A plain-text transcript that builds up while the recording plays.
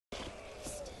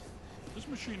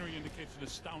machinery indicates an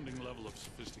astounding level of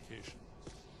sophistication.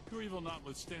 Pure evil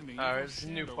notwithstanding, it's a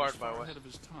new part, by the way. ahead of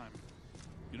his time.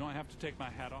 You know, I have to take my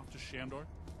hat off to Shandor.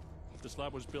 This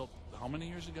lab was built how many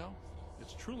years ago?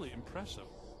 It's truly impressive.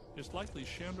 It's likely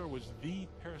Shandor was the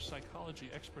parapsychology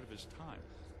expert of his time.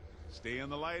 Stay in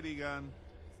the light, Egon.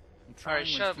 Alright,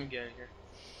 shut up and get in here.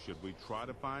 Should we try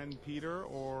to find Peter,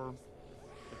 or...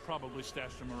 They probably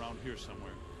stashed him around here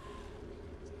somewhere.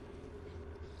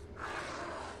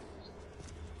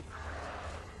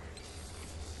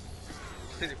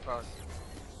 City probably.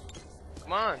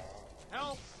 Come on.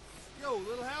 Help! Yo,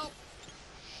 little help!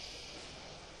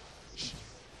 I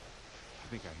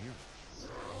think I hear him.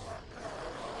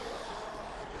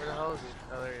 Where the hell is he?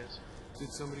 Oh, there he is.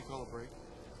 Did somebody call a break?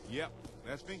 Yep,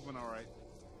 that's Pinkman, all right.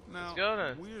 Now, let's go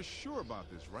then. We're sure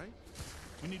about this, right?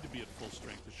 We need to be at full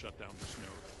strength to shut down this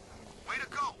node. Way to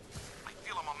go! I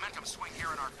feel a momentum swing here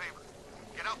in our favor.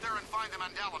 Get out there and find the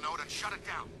Mandela node and shut it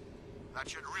down. That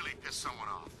should really piss someone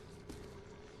off.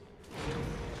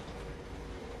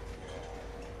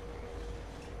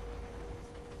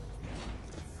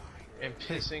 And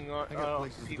pissing off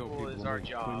people is our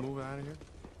job. Can we move out of here?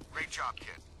 Great job, kid.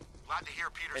 Glad to hear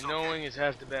Peter's And knowing is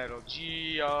half the battle.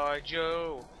 G.I.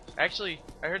 Joe. Actually,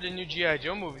 I heard the new G.I.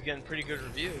 Joe movie's getting pretty good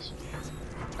reviews.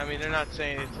 I mean, they're not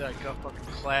saying it's like a fucking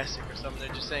classic or something.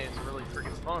 They're just saying it's really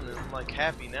freaking fun. And I'm like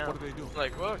happy now. What are they doing?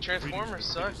 Like, whoa, Transformers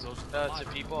sucks to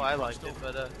people. I liked it,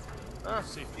 but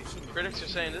critics are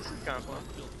saying this is kind of fun.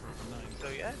 So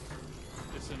yeah.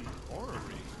 It's an orrery,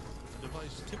 a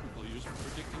device typically used for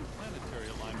predicting planetary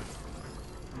alignment.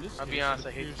 In this I'll case, be honest, it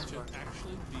I hate appears this to one.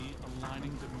 actually be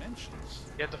aligning dimensions.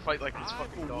 You have to fight like this I,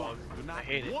 fucking for dog. one, do not I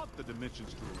hate it. want the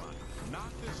dimensions to align. Not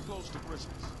this close to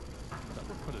Christmas. That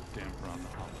would put a damper on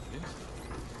the holidays.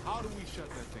 How do we shut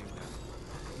that thing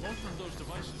down? Most of those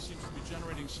devices seem to be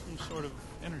generating some sort of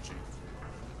energy.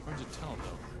 Hard to tell,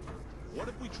 though. What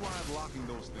if we tried locking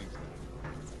those things down?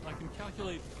 I can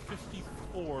calculate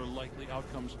 54 likely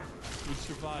outcomes. We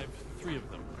survive 3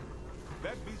 of them.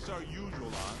 That beats our usual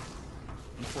odds.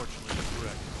 Unfortunately, you're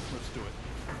correct. Let's do it.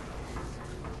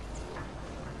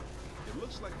 It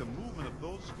looks like the movement of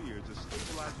those spheres is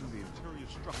stabilizing the interior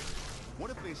structure. What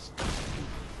if they stop moving?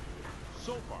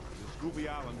 So far, this Gooby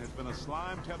Island has been a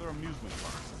slime tether amusement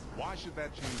park. Why should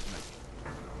that change next?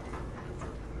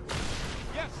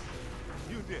 Yes!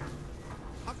 You did.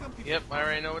 How come people I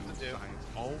already know what to do. science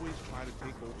always try to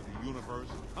take over the universe?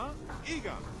 Huh?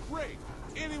 Egon, Ray,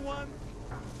 anyone?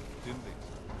 Didn't think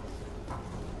so.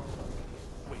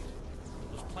 Wait.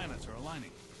 Those planets are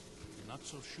aligning. I'm not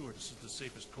so sure this is the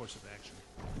safest course of action.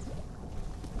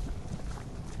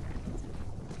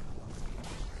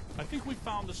 I think we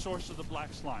found the source of the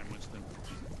black slime, Winston.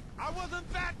 I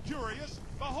wasn't that curious.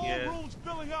 The whole room's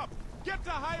filling up. Get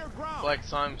to higher ground. Black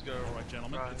slime's go. All right,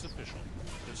 gentlemen, it's official.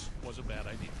 This was a bad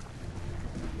idea.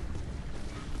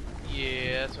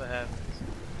 Yeah, that's what happens.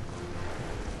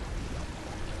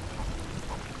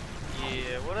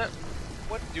 Yeah,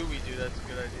 what do we do that's a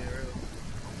good idea, really?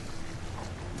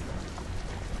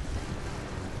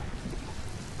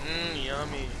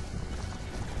 Yummy.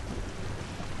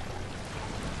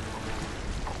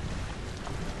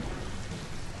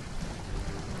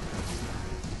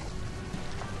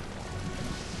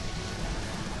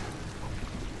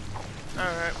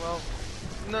 Alright, well,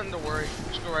 nothing to worry.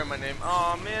 Just go write my name.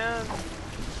 Aw, man.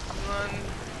 What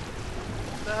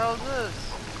the hell is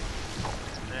this?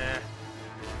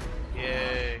 Nah.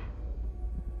 Yay.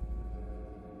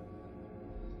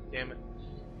 Damn it.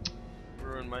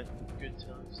 Ruined my good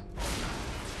times.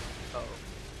 Uh-oh.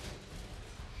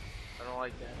 I don't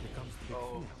like that. Here comes the big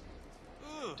Oh.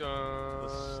 Ugh. Dun. The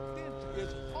stench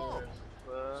is horrible.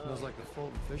 Smells like the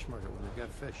Fulton Fish Market when they've got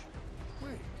fish.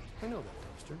 Wait, I know that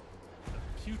dumpster.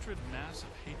 A putrid mass of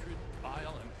hatred,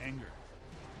 bile, and anger.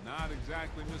 Not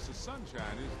exactly Mrs.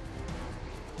 Sunshine, is it?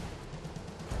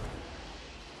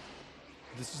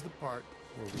 This is the part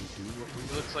where we do what we It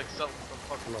do. looks like something from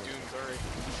fucking Love. Doom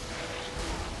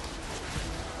 3.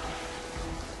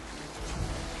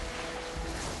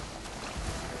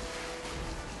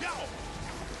 Yo!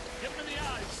 Get him in the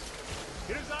eyes!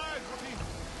 Hit his eyes, Wookie.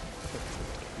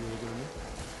 You know what we're doing?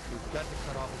 We've got to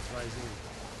cut off its visine.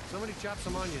 Somebody chop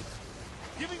some onions.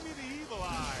 Giving me the evil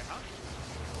eye, huh?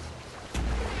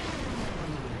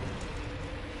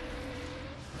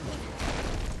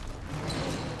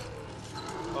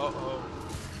 Uh-oh.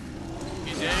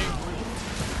 He's angry.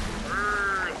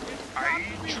 Got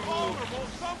to be vulnerable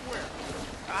somewhere.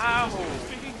 Ow!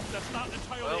 Speaking, that's not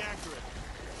entirely accurate.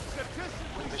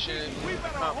 Statistically Mission speaking, we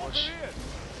better hope accomplished. it is.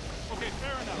 Okay,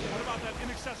 fair enough. What about that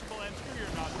inaccessible anterior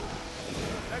nodule?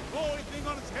 That glowing thing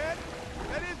on its head?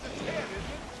 That is its head,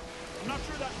 isn't it? I'm not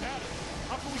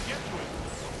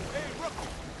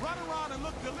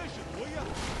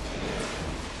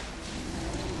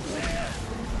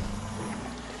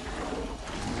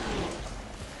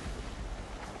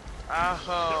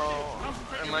Oh,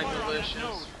 Concentrate am your I fire on that delicious?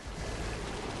 node.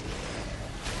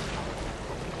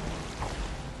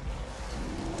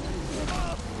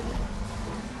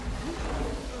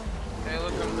 Hey,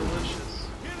 look, I'm delicious.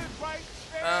 Hit it right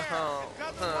there. Uh-huh. It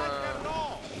doesn't like that at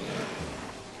all.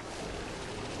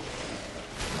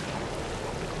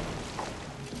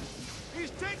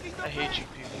 He's taking the I hate bait. you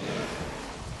people.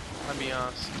 I'll be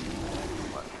honest.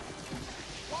 What?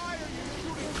 Why are you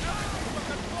shooting down with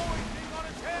the glowing thing on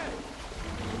its head?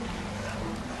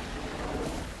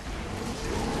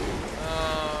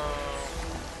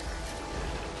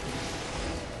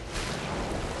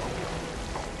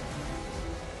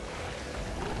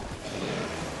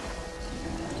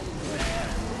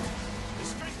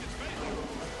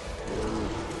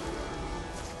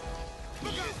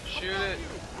 Shoot it.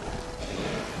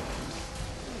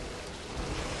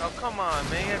 Oh, come on,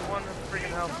 man. He had one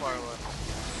freaking hellfire left.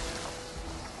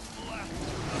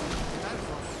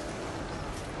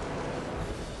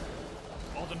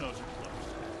 All the nodes are closed.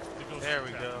 The ghosts There are we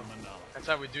trapped go. in Mandala. That's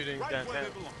how we do things Right where downtown. they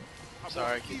belong.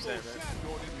 Sorry, I But keep evil saying that.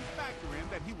 Shandor didn't factor in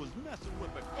that he was messing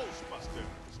with the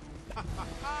Ghostbusters. Ha ha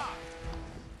ha!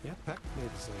 Yeah, Peck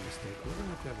made the same mistake. We're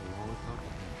gonna have to have a long talk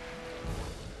with him.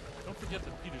 Don't forget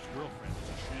that Peter's girlfriend is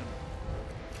a Shandor.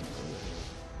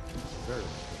 Very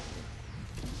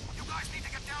You guys need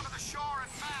to get down to the shore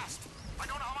and fast. I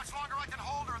don't know how much longer I can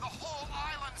hold her. The whole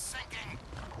island's sinking.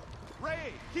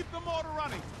 Ray, keep the motor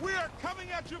running. We are coming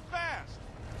at you fast.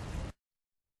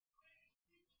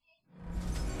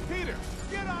 Peter,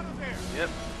 get out of there. Yep.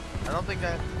 I don't think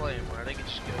I have to play anymore. I think it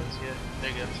just goes. Yeah,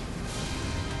 there it goes.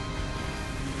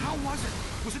 How was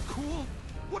it? Was it cool?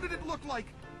 What did it look like?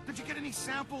 Did you get any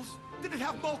samples? Did it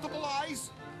have multiple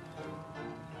eyes?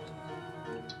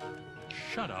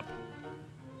 Shut up.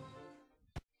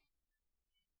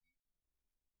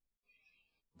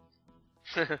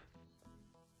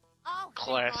 Oh,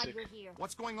 Classic. thank God you're here.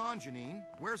 What's going on, Janine?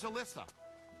 Where's Alyssa?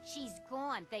 She's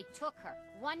gone. They took her.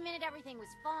 1 minute everything was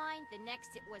fine. The next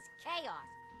it was chaos.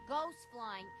 Ghosts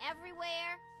flying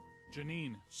everywhere.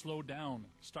 Janine, slow down.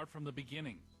 Start from the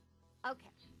beginning. Okay.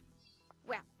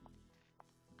 Well,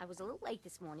 I was a little late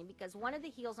this morning because one of the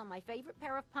heels on my favorite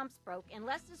pair of pumps broke, and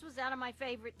Lester's was out of my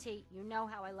favorite tea. You know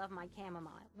how I love my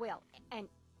chamomile. Well, and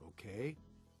Okay.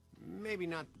 Maybe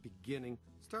not the beginning.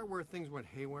 Start where things went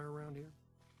haywire around here.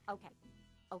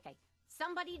 okay.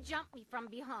 Somebody jumped me from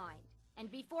behind. And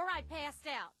before I passed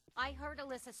out, I heard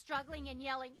Alyssa struggling and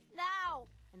yelling, "No!"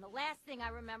 And the last thing I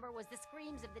remember was the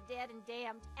screams of the dead and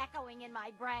damned echoing in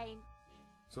my brain.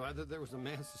 So either there was a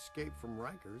mass escape from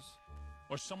Rikers.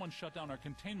 Or someone shut down our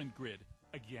containment grid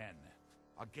again.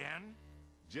 Again?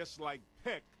 Just like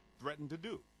Peck threatened to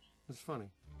do. It's funny.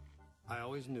 I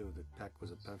always knew that Peck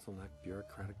was a pencil-necked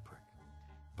bureaucratic prick.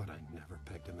 But I never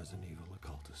pegged him as an evil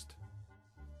occultist.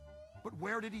 But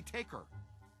where did he take her?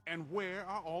 And where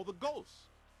are all the ghosts?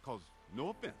 Cause, no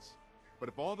offense, but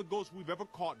if all the ghosts we've ever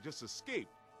caught just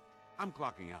escaped, I'm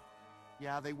clocking out.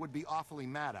 Yeah, they would be awfully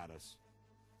mad at us.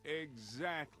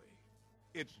 Exactly.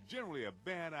 It's generally a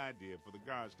bad idea for the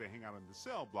guards to hang out in the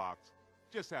cell blocks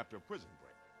just after a prison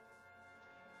break.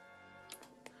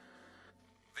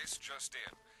 This just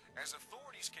in. As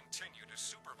authorities continue to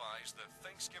supervise the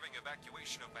Thanksgiving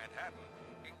evacuation of Manhattan,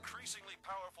 increasingly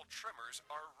powerful tremors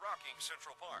are rocking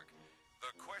Central Park.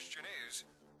 The question is,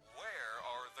 where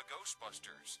are the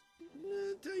Ghostbusters?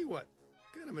 Tell you what,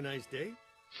 kind of a nice day.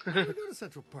 We're gonna go to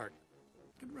Central Park.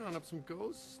 Could round up some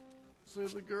ghosts,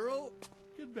 save the girl,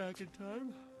 get back in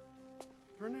time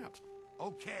for a nap.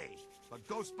 Okay, the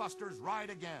Ghostbusters ride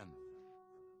again.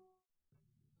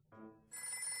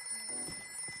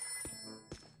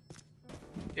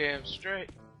 Damn straight.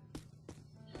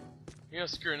 You know,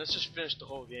 screw it. Let's just finish the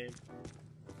whole game.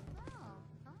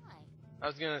 Oh, hi. I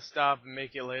was gonna stop and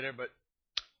make it later, but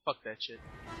fuck that shit.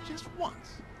 Just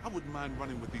once. I wouldn't mind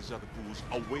running with these other fools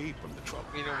away from the trouble.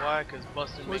 You know why? Because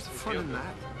Buster What's makes the me fun feel in good.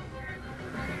 that?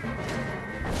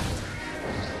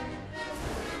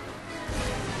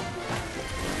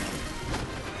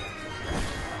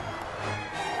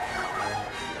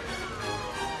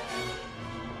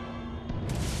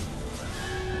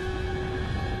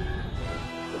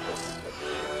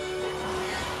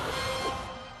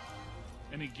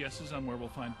 Any guesses on where we'll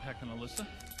find Peck and Alyssa?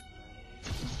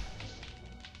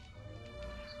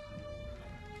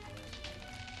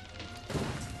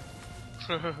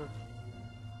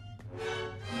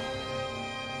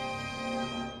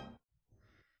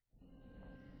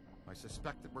 I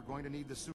suspect that we're going to need the